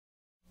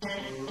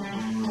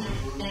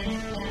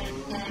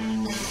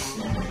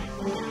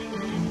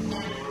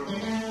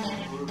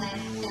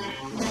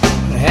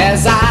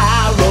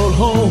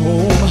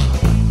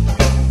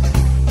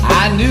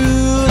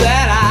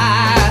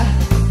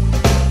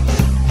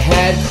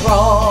that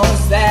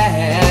cross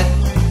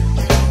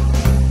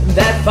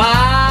that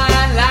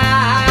fine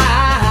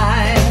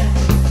line,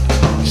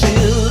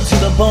 chilled to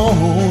the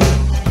bone,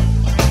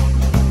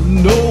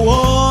 no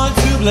one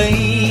to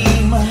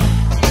blame,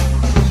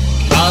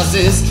 'cause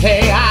this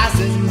chaos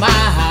is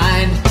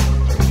mine.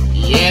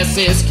 Yes,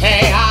 this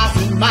chaos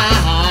is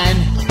mine.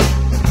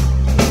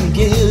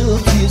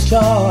 Guilty is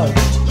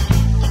charged,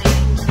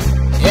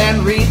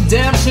 and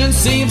redemption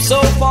seems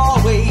so far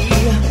away.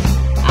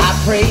 I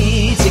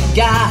pray to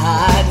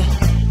God,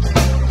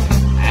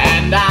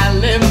 and I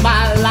live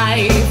my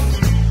life.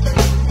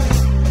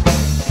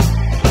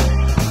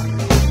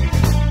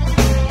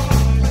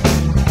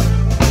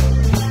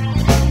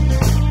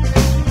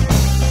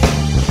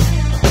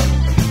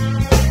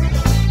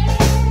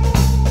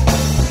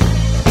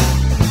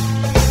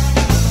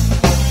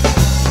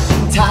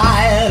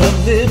 Tired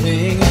of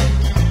living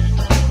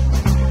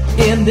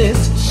in this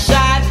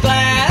shot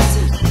glass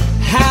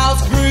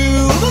house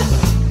groove,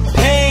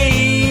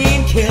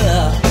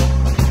 painkiller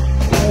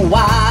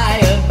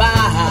wired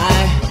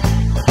by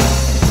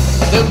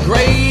the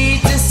great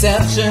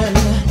deception,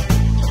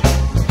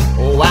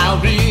 while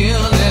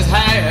realness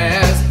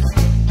has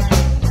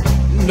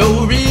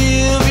no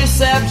real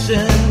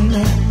reception.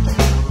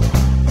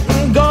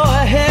 Go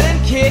ahead and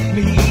kick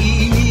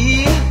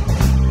me,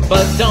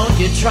 but don't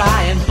you try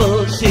and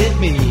bullshit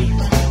me.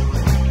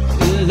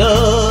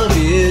 Love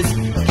is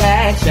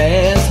cash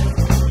as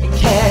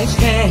cash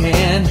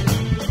can.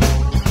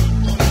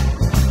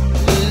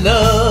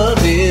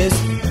 Love is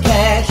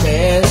cash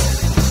as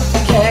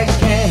cash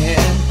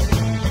can.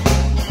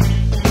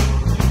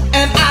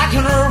 And I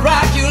can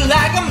rock you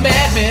like a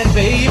madman,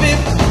 baby.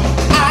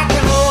 I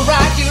can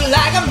rock you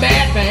like a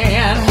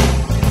madman.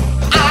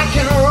 I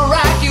can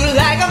rock you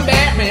like a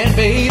madman,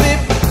 baby.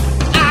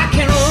 I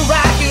can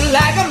rock you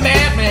like a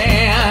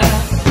madman.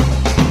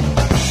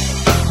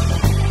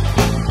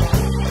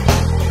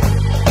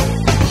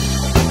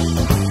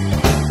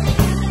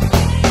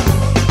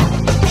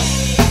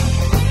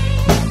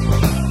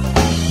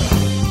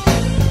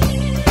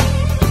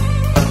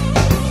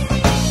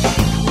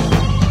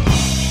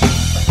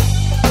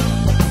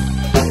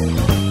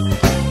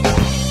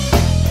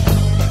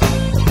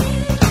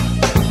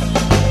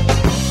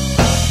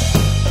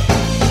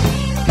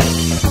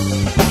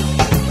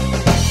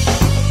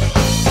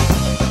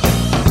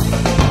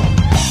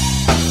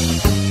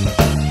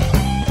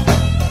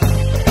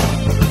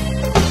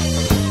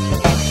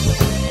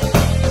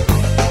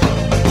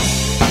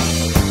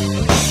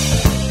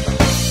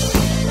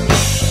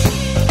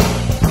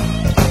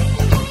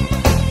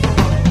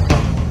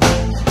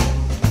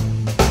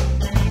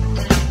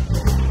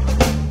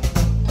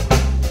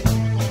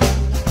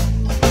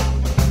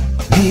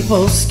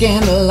 People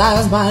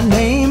scandalize my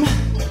name,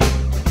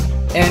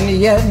 and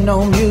yet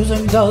no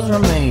music does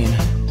remain.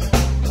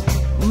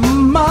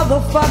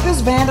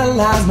 Motherfuckers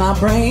vandalize my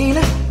brain,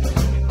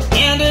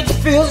 and it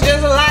feels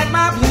just like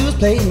my blues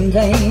played in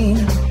vain.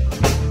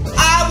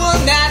 I will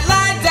not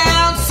lie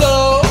down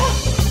so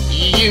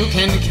you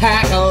can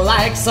cackle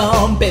like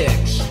some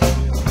bitch.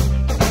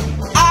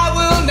 I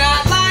will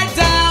not lie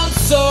down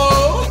so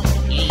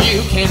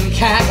you can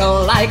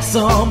cackle like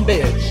some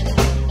bitch.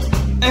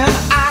 And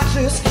I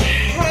just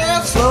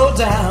can't slow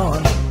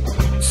down,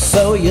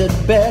 so you'd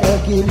better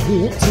get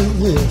hit to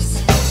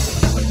this.